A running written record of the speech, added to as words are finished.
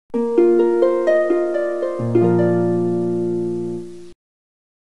Hi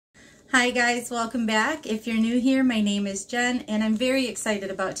guys, welcome back. If you're new here, my name is Jen and I'm very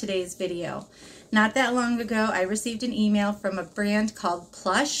excited about today's video. Not that long ago, I received an email from a brand called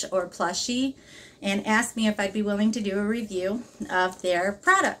Plushe or Plushe and asked me if I'd be willing to do a review of their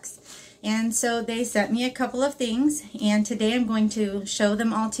products. And so they sent me a couple of things, and today I'm going to show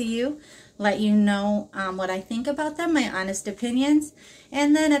them all to you, let you know what I think about them, my honest opinions,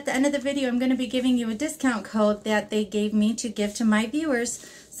 and then at the end of the video I'm going to be giving you a discount code that they gave me to give to my viewers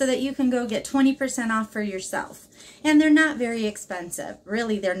so that you can go get 20% off for yourself. And they're not very expensive,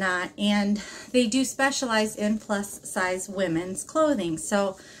 really they're not, and they do specialize in plus size women's clothing,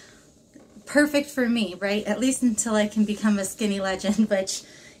 so perfect for me, right? At least until I can become a skinny legend, which,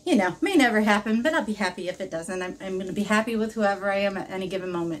 you know, may never happen, but I'll be happy if it doesn't. I'm going to be happy with whoever I am at any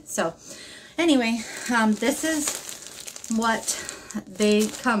given moment. So anyway, this is what they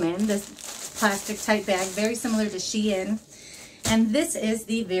come in, this plastic type bag, very similar to Shein. And this is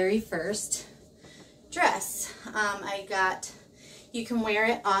the very first dress. I got, you can wear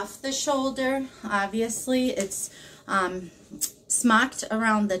it off the shoulder, obviously. It's smocked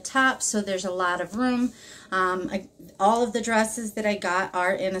around the top, so there's a lot of room. All of the dresses that I got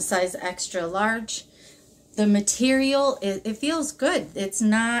are in a size extra large. The material, it feels good. It's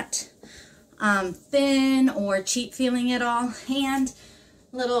not thin or cheap feeling at all. And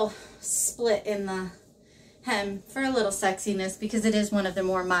little split in the hem for a little sexiness, because it is one of the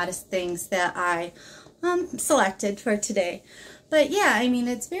more modest things that I selected for today. But yeah, I mean,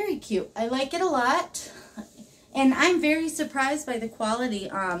 it's very cute. I like it a lot. And I'm very surprised by the quality,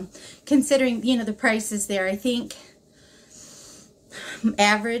 considering, you know, the prices there. I think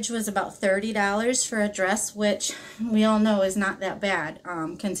average was about $30 for a dress, which we all know is not that bad,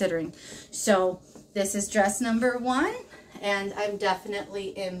 considering. So this is dress number 1, and I'm definitely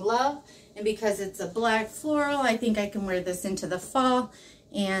in love. And because it's a black floral, I think I can wear this into the fall,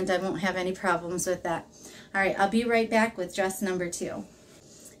 and I won't have any problems with that. All right, I'll be right back with dress number 2.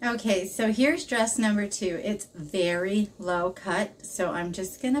 Okay, so here's dress number 2. It's very low cut, so I'm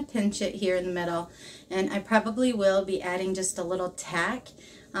just going to pinch it here in the middle, and I probably will be adding just a little tack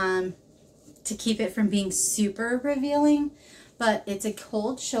to keep it from being super revealing, but it's a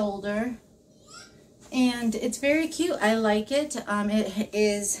cold shoulder, and it's very cute. I like it. It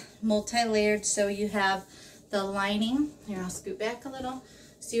is multi-layered, so you have the lining. Here, I'll scoot back a little.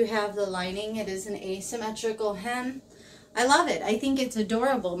 So you have the lining. It is an asymmetrical hem. I love it. I think it's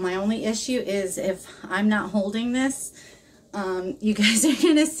adorable. My only issue is if I'm not holding this, you guys are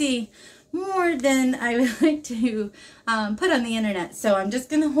going to see more than I would like to put on the internet. So I'm just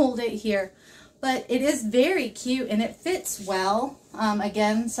going to hold it here. But it is very cute and it fits well.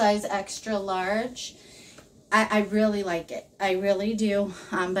 Again, size extra large. I really like it. I really do.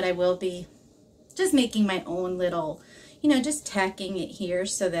 But I will be just making my own little, you know, just tacking it here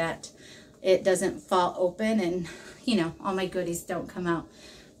so that it doesn't fall open and, you know, all my goodies don't come out.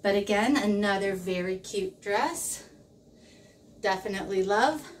 But again, another very cute dress. Definitely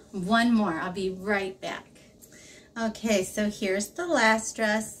love. One more. I'll be right back. Okay, so here's the last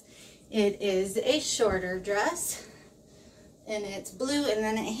dress. It is a shorter dress, and it's blue, and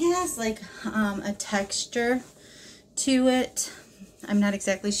then it has like a texture to it. I'm not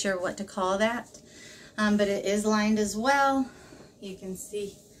exactly sure what to call that, but it is lined as well. You can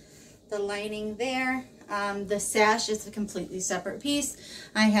see the lining there. The sash is a completely separate piece.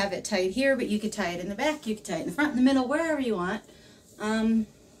 I have it tied here, but you could tie it in the back, you could tie it in the front, in the middle, wherever you want.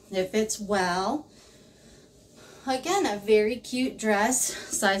 It fits well. Again, a very cute dress,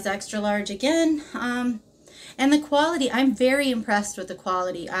 size extra large again. And the quality, I'm very impressed with the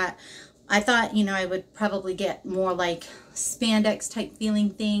quality. I thought, you know, I would probably get more like spandex type feeling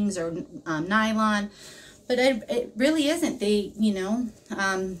things or nylon. But it really isn't. They, you know,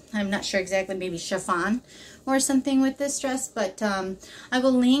 I'm not sure exactly, maybe chiffon or something with this dress, but I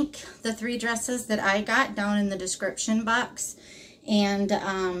will link the 3 dresses that I got down in the description box. And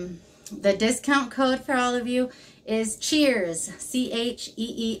the discount code for all of you is CHEERS,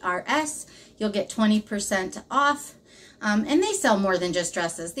 C-H-E-E-R-S. You'll get 20% off. And they sell more than just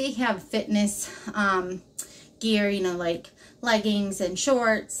dresses. They have fitness gear, you know, like leggings and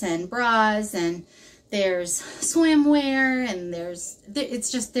shorts and bras, and there's swimwear, and there's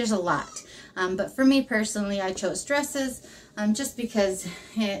a lot. But for me personally, I chose dresses just because,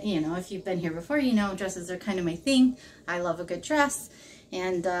 you know, if you've been here before, you know dresses are kind of my thing. I love a good dress.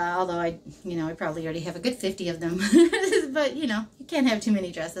 And although I probably already have a good 50 of them, but you know, you can't have too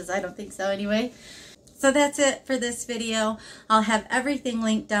many dresses. I don't think so anyway. So that's it for this video. I'll have everything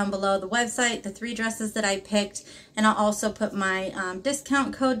linked down below, the website, the 3 dresses that I picked, and I'll also put my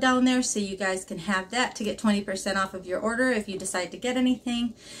discount code down there so you guys can have that to get 20% off of your order if you decide to get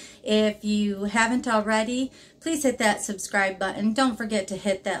anything. If you haven't already, please hit that subscribe button. Don't forget to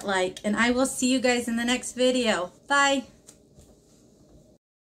hit that like, and I will see you guys in the next video. Bye!